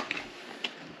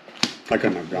 I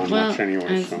couldn't have gone Well, much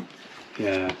anyway, I- so.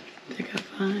 Yeah. I got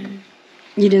 5.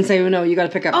 You didn't say Uno. You got to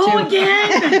pick up Oh, two.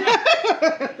 again!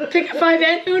 Pick up 5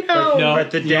 and Uno. No.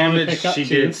 But the You only damage pick up she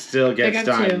two. did still gets Pick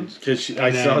up done. two. Because I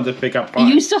And still then- had to pick up 5.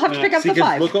 You still have to pick up See, the 'cause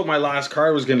 5. look what my last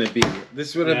card was going to be.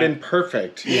 This would have Yeah. been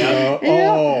perfect. Yeah.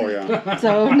 Oh, yeah.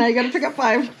 So now you got to pick up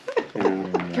 5. Yeah.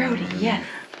 Brody, yes.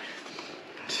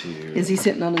 2, Is he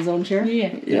sitting on his own chair?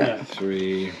 Yeah. Yeah.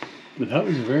 3, But that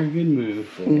was a very good move.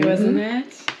 Wasn't it?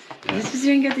 This was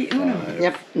didn't get the Uno.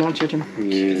 Yep, now it's your turn.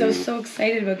 Because I was so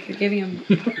excited about giving him.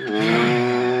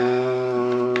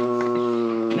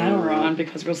 Now we're on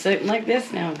because we're sitting like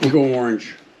this now. We'll go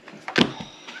orange.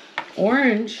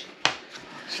 Orange.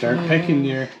 Start picking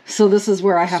your. So this is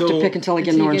where I have to So- pick until I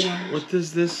get an Until you orange. get orange. what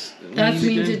does this That mean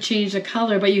means to again? change the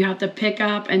color, but you have to pick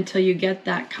up until you get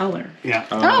that color. Yeah.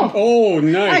 Oh, Oh,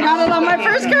 nice. I got it on my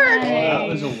first card. That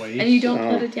was a waste. And you don't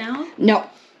put it down? No.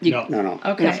 You, No. No, no.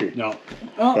 Okay. Let's see. No.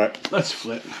 Oh, But- let's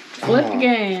flip. Flip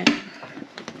again.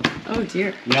 Oh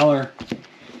dear. Yeller.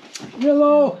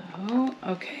 Yellow. Oh,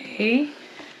 okay.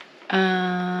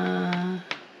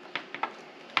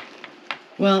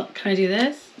 Well, can I do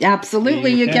this?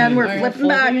 Absolutely, You again, can. we're Alright, flipping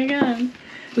back. again.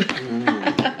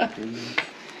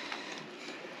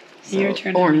 Your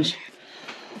turn. Orange.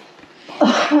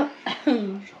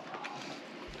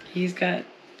 He's got.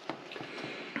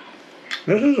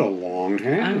 This is a long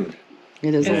hand.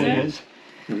 It is Is orange. it? It is.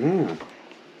 Yeah.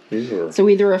 These are. So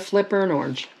either a flip or an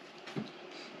orange.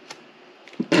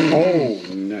 Oh,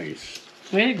 nice.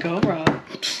 Way to go, Rob.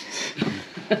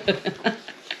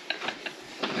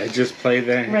 I just play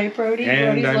the Right, Brody?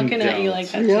 And Brody's I'm looking at you like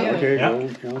jealous. that Yeah. too. Okay, Yeah.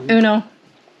 go. Uno.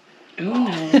 Uno.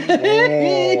 Oh,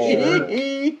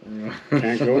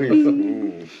 can't go any.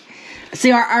 Mm.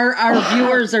 See, our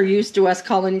viewers are used to us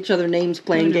calling each other names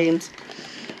playing games.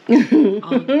 All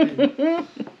good.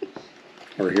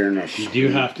 Or hearing us. You do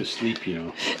have to sleep, you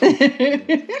know.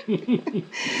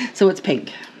 So it's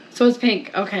pink. So it's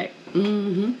pink. Okay.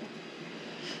 Mm-hmm.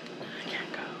 I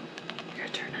can't go. Your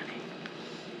turn, honey.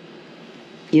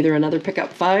 Either another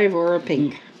pickup 5 or a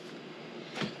pink.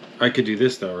 I could do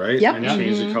this though, right? Yep. And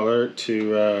change the color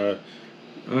to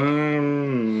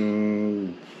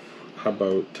how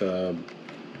about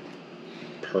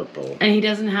purple? And he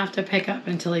doesn't have to pick up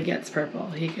until he gets purple.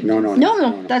 He can. No, no,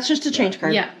 No, that's just a change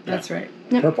card. Yeah, that's right.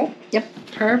 Purple? Yep.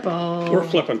 Purple. We're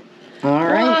flipping. All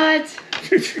right. What?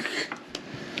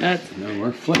 That's. No,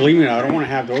 we're flipping. Believe me, I don't want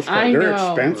to have those cards. I They're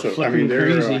know. expensive. We're I mean,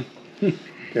 flipping they're crazy.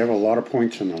 they have a lot of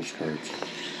points in those cards.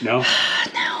 No.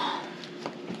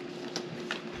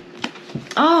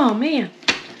 Oh man.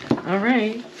 All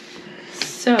right.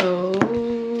 So.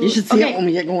 You should see it when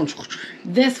we get going.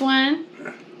 This one.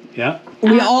 Yeah.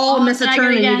 We all miss a I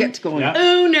turn and you again. get to go. Yeah.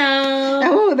 Uno.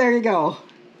 Oh, there you go.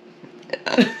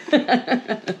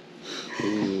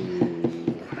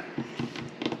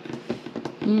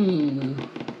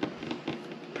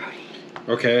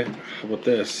 Okay, how about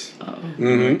this? Oh. I'm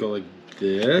gonna go like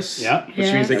this. Yeah. Which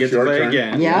Yeah. means I get That's to your play turn.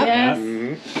 again. Yeah. Yes.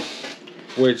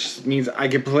 Mm-hmm. Which means I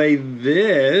can play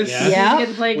this. Yeah. Yeah. You get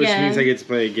to play Which again. means I get to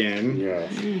play again. Yeah.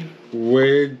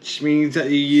 Which means that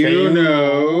you Same.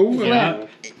 know. Yeah.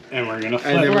 And we're gonna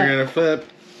flip. And then we're gonna flip.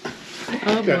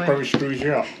 Oh That boy. probably screws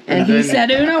you up. And he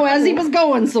said Uno as he was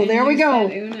going, so there we go.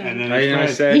 And then I it's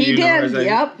red. said He you know as did. I-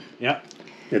 Yep. Yep.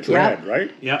 It's Yeah. red,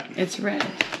 right? Yep. It's red.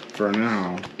 For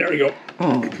now. There we go.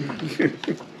 Oh.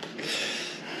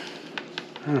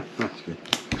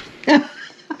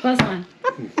 +1.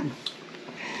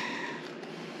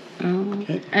 Oh.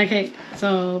 Okay.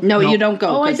 So. No, No. you don't go.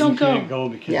 Oh, I 'cause don't You can't go. go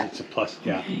because Yeah. it's a plus.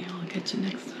 Yeah. Okay, I'll get you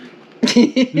next time.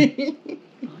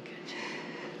 I'll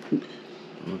get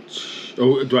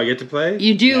Oh, do I get to play?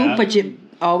 You do, Yeah. but you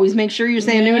always make sure you're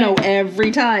saying Uno every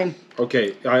time.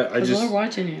 Okay, I Because just we're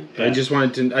watching you. I just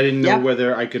wanted to. I didn't know Yep.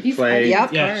 whether I could He's play.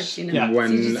 Yep. Yes. Cards, you know. Yeah. When-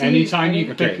 So you see Anytime you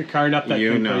he's can Okay. pick a card up that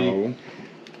You can know.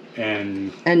 play,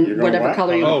 and And You're going whatever what?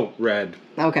 color you want. Oh, red.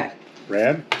 Okay.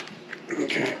 Red?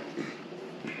 Okay.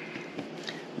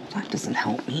 Well, that doesn't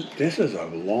help me. This is a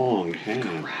long hand.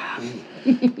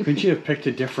 couldn't you have picked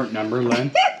a different number, Len?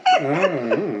 I don't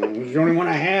know. It was the only one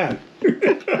I had.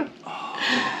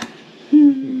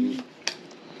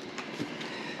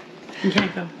 You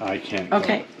can't go. I can't. Go.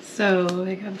 Okay, so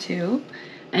I got 2.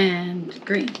 And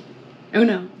green.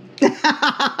 Uno.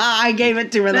 I gave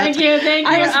it to her. Thank That's- you, thank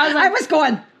you. I was, I was like- I was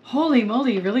going. Holy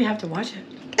moly, you really have to watch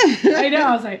it. I know.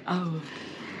 I was like, oh.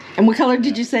 And what color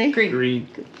did you say? Green. Green.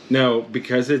 No,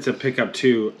 because it's a pickup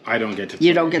 2, I don't get to play.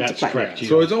 You don't get That's to play. correct. You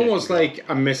So don't it's get to almost go. like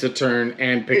I miss a turn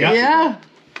and pick up. Yeah.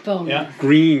 Boom. Yeah.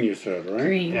 Green, you said, right?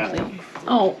 Green, Yeah. please.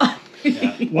 Oh.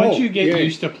 Yeah. Once you get yay.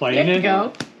 used to playing There you it,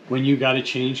 go. when you got a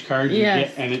change card, you Yes.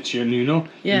 get, and it's your Nuno,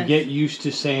 Yes. you get used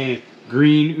to saying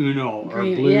green Uno or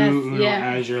Green, blue yes, Uno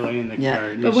yeah. as you're laying the Yeah.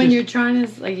 card. But It's when just- you're trying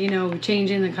to, like, you know,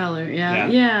 changing the color. Yeah.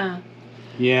 Yeah.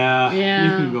 Yeah. Yeah,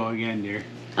 you can go again, dear.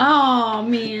 Oh,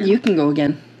 man. You can go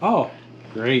again. Oh,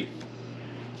 great.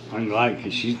 I'm glad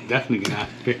because she's definitely going to have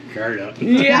to pick a card up.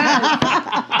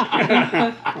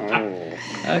 Yeah. Oh.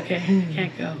 Okay,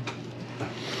 can't go.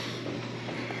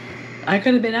 I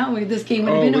could have been out. This game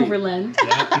would have been over, Len.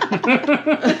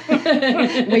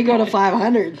 We go to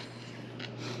 500.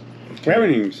 We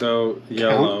haven't even. So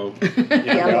yellow.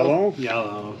 Yellow?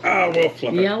 Yellow. Oh, we'll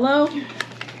flip it. Yellow.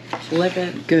 Flip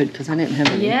it. Good, because I didn't have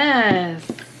any. Yes.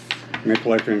 Make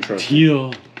life interesting.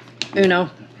 Teal. Uno.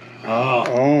 Oh.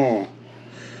 Oh.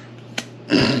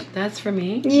 That's for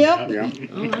me. Yep. Yeah.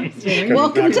 Oh, that's very,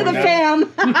 Welcome to the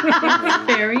fam. that's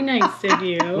very nice of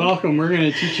you. Welcome. We're going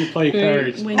to teach you to play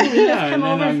cards. When you guys come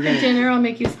over for gonna... dinner, I'll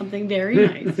make you something very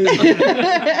nice.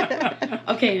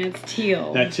 Okay, and it's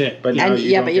teal. That's it. But now And-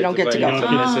 yeah, but you don't get to play. go. You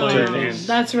don't get to Oh, turn in.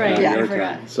 that's right. Yeah. I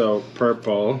forgot. So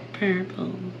purple.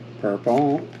 Purple.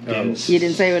 Purple. You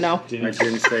didn't say Uno. I didn't say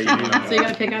you So you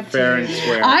gotta pick up fair two. and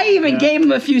square. I even gave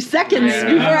him a few seconds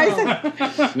I before I know.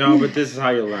 said. No, but this is how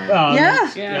you learn.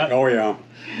 Yeah. Yeah. Oh, yeah.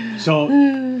 So,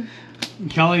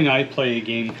 Kelly and I play a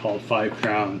game called 5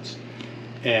 Crowns.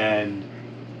 And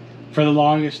for the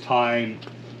longest time,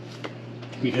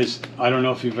 because I don't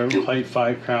know if you've ever played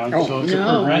 5 Crowns. Oh, so it's no.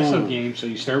 a progressive game. So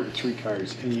you start with 3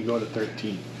 cards and you go to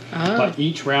 13. Oh. But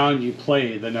each round you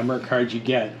play, the number of cards you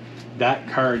get, that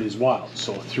card is wild.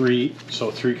 So 3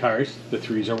 cards, the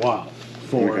 3s are wild.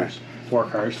 4s, Okay. 4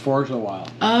 cards, 4s are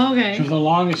wild. Oh, So okay. for the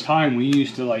longest time, we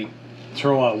used to like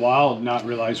throw a wild, not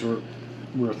realize we're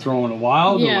throwing a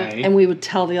wild Yeah. away. And we would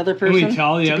tell the other And person. we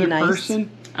tell the to be other nice. person,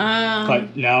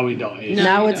 but now we don't. It's-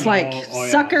 Now you it's don't. like, Oh,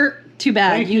 yeah. sucker, too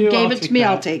bad. Thank You you, gave I'll it to take me, that.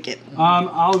 I'll take it.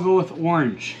 I'll go with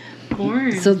orange.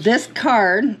 Orange. So this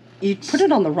card, you put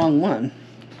it on the wrong one.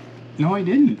 No, I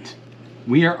didn't.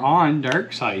 We are on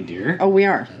dark side, dear. Oh, we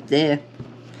are. Yeah.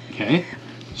 Okay.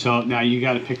 So now you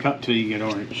got to pick up till you get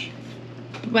orange.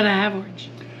 But I have orange.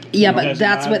 Yeah, It but doesn't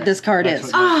that's matter. what this card That's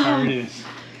is. what that card is.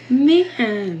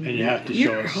 Man. And you have to show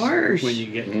You're us harsh. when you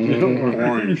get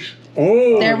Orange.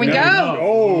 Oh. There we nice. go.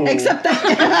 Oh. Except that.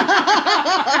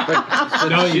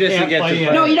 No, you doesn't can't get to play play.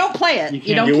 it. No, you don't play it. You You,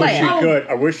 can't. don't You play wish it. you could.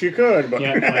 I wish you could, but.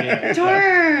 Can't play it.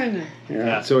 Turn.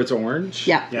 Yeah. So it's orange?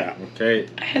 Yeah. Yeah. Okay.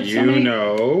 I had so You many-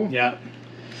 know. Yeah.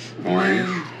 Orange.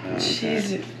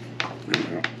 Jesus.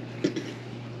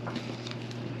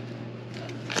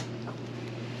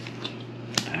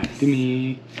 Back to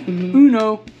me.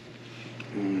 Uno.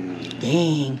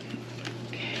 Dang.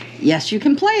 Yes, you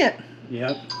can play it.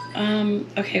 Yep.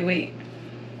 Okay, wait.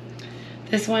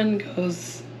 This one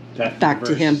goes. That Back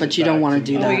to him, reverse but it you don't back wanna to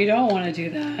do me. Oh, that. you don't want to do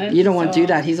that. You don't want to so, do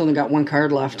that. He's only got one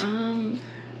card left.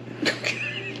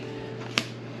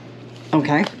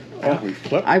 Okay. Oh, we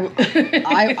flipped. I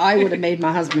would have made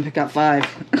my husband pick up 5.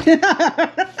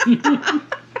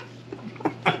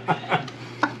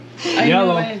 I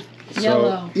Yellow. know it.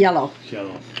 Yellow. Yellow.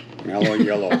 Yellow. Yellow,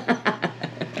 yellow.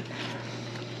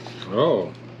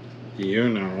 Oh. You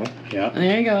know. Yeah.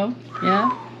 There you go.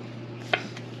 Yeah.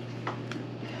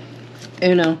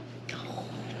 Uno.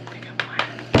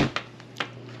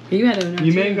 You had Uno.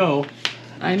 You too. may go.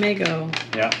 I may go.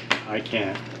 Yeah. I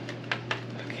can't.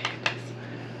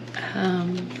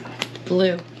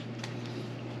 Blue.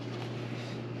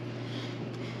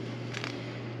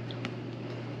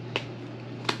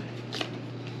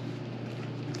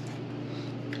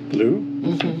 Blue.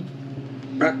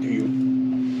 Mm-hmm. Back to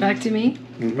you. Back to me.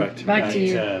 Back to, Back to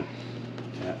you. Yeah.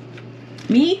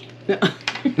 Me?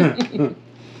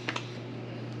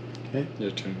 Okay.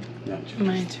 Your turn.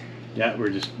 My turn. Yeah,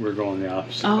 we're going the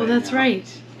opposite. Oh, way that's now.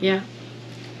 right. Yeah.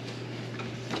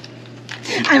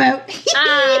 I'm out.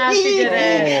 Ah, she did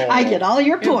it. I get all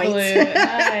your You're points. blue.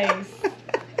 Nice.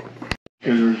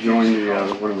 Because we're joining the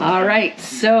one of the. All right,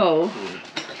 so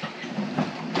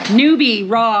newbie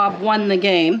Rob won the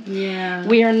game. Yeah.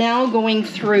 We are now going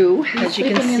through, as you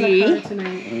can see,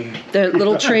 the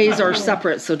little trays are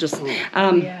separate, so just,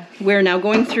 Yeah. we're now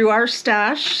going through our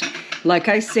stash. Like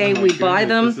I say, we buy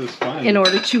them This is fun. in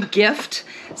order to gift,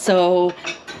 so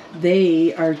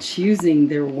they are choosing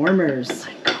their warmers.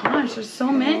 Gosh, there's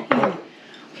so many.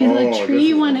 Okay, Oh, the this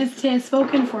tree is- one is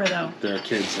spoken for though. There are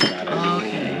kids in that.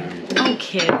 Okay. Oh,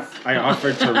 kids. I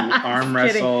offered to arm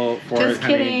wrestle for Just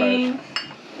Henny, kidding.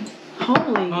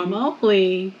 Holy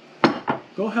moly.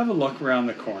 Go have a look around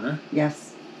the corner.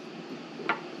 Yes.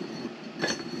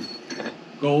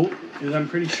 Go, because I'm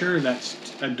pretty sure that's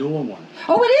a dual one.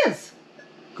 Oh, it is.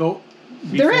 Go.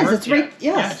 There is, before- it's right-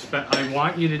 yes. Yes, but I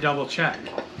want you to double check.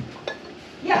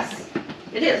 Yes,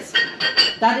 it is.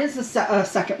 That is a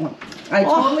second one. I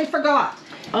totally forgot.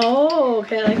 Oh,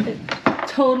 okay. I like it.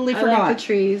 Totally I forgot. like the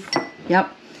trees.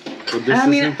 Yep. Well, this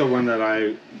isn't the one that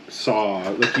I saw.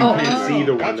 Like you can't see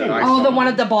the one that I saw. Oh, the one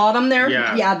at the bottom there?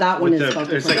 Yeah. Yeah, that one With is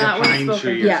It's like That a one's pine spoken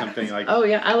tree for. or Yeah. something like. Oh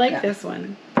yeah, I like this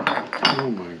one. Oh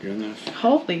my goodness.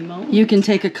 Holy moly. You can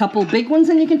take a couple big ones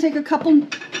and you can take a couple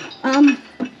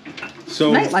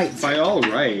So night lights. by all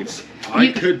rights, I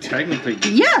could technically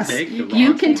Yes, take the rock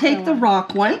you can one. take the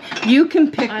rock one. You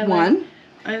can pick I like- one,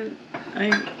 I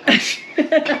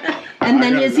and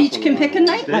then got you each enough can of pick a one.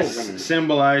 night light. This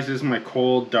symbolizes my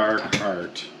cold, dark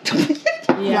heart.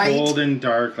 yeah. Right. Cold and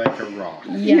dark like a rock.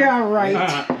 Yeah,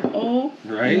 right. Oh.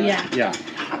 Right? Yeah. Yeah.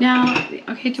 Now,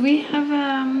 okay, do we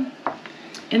have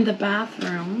in the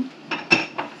bathroom?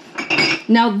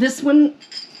 Now this one,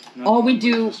 all we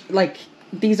do, like,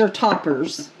 these are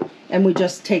toppers, and we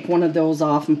just take one of those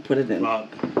off and put it in. Well,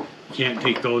 can't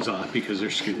take those off because they're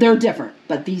screwed. They're different,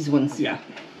 but these ones, Yeah.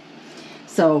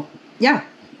 So, yeah.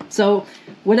 So,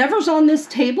 whatever's on this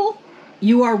table,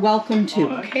 you are welcome to.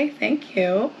 Okay, thank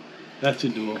you. That's a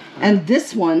dual. And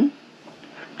this one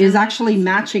is actually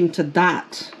matching to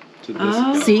that. To this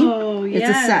Oh, See? yes.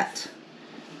 It's a set.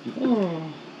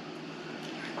 Oh.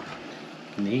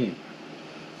 Neat.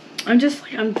 I'm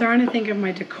trying to think of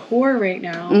my decor right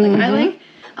now. Like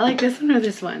I like this one or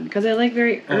this one because I like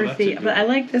very Oh, that's earthy, a good but I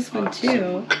like this one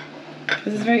too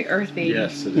because it's very earthy.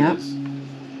 Yes, it is.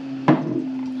 Yep.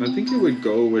 I think it would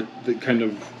go with the kind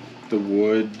of the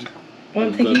wood. Well,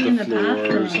 I'm of thinking in the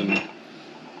floors bathroom. and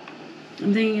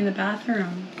I'm thinking in the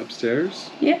bathroom. upstairs.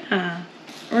 Yeah,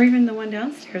 or even the one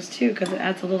downstairs too because it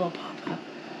adds a little pop up.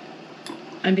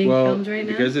 I'm being Well, filmed right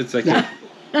now. because it's like Yeah.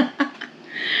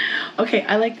 Okay,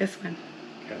 I like this one.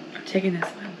 Okay. I'm taking this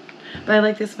one, but I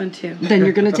like this one too. Then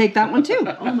you're going to take that one too.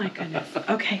 Oh my goodness.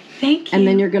 Okay, thank you. And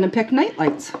then you're going to pick night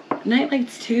lights. night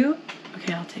lights too.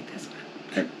 Okay, I'll take this one.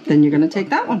 Then you're going to take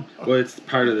that one. well, it's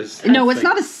part of this. No, it's like-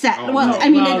 not a set. Oh, well, no. I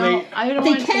mean, Well, they, I don't they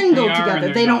want to can go They are and together.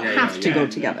 they're They don't not. have to Yeah, go yeah.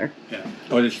 together. Yeah.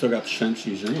 Oh, they still got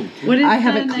sensies in them. What is I the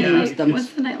haven't night cleaned light? them. What's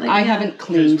the night light? I Yeah. haven't Because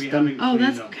cleaned we them. haven't Oh, cleaned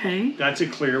that's them. okay. That's a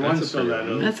clear That's one, a so clear that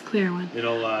one. That's a clear one.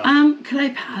 it'll Could I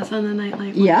pass on the night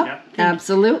light? one? Yeah, Yeah.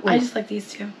 absolutely. I just like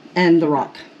these two. And the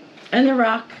rock. And the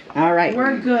rock. All right.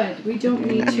 We're good. We don't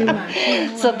need too much.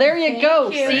 So there you go.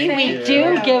 you, See, we thank do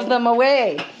you. give them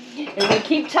away. And we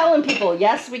keep telling people,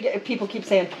 yes, we get, people keep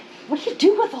saying, what do you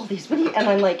do with all these? What do you? And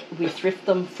I'm like, we thrift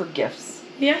them for gifts.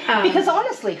 Yeah. Because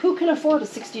honestly, who can afford a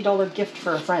 $60 gift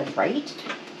for a friend, right?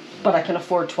 But I can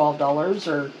afford $12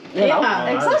 or, you know. Yeah. Oh,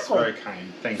 that's Exactly. very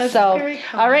kind. Thanks. That's So, very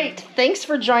kind. all right. Thanks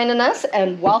for joining us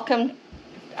and welcome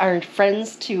our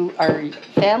friends to our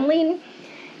family.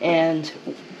 And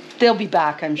they'll be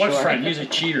back, I'm sure. What friend? He's a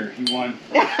cheater. He won.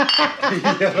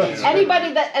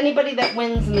 Anybody that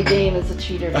wins in the game is a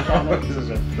cheater to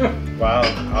Kevin. Well,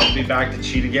 I'll be back to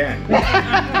cheat again.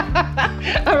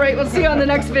 All right, we'll see you on the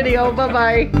next video.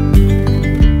 Bye-bye.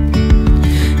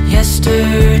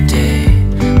 Yesterday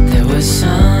there was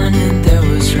sun and there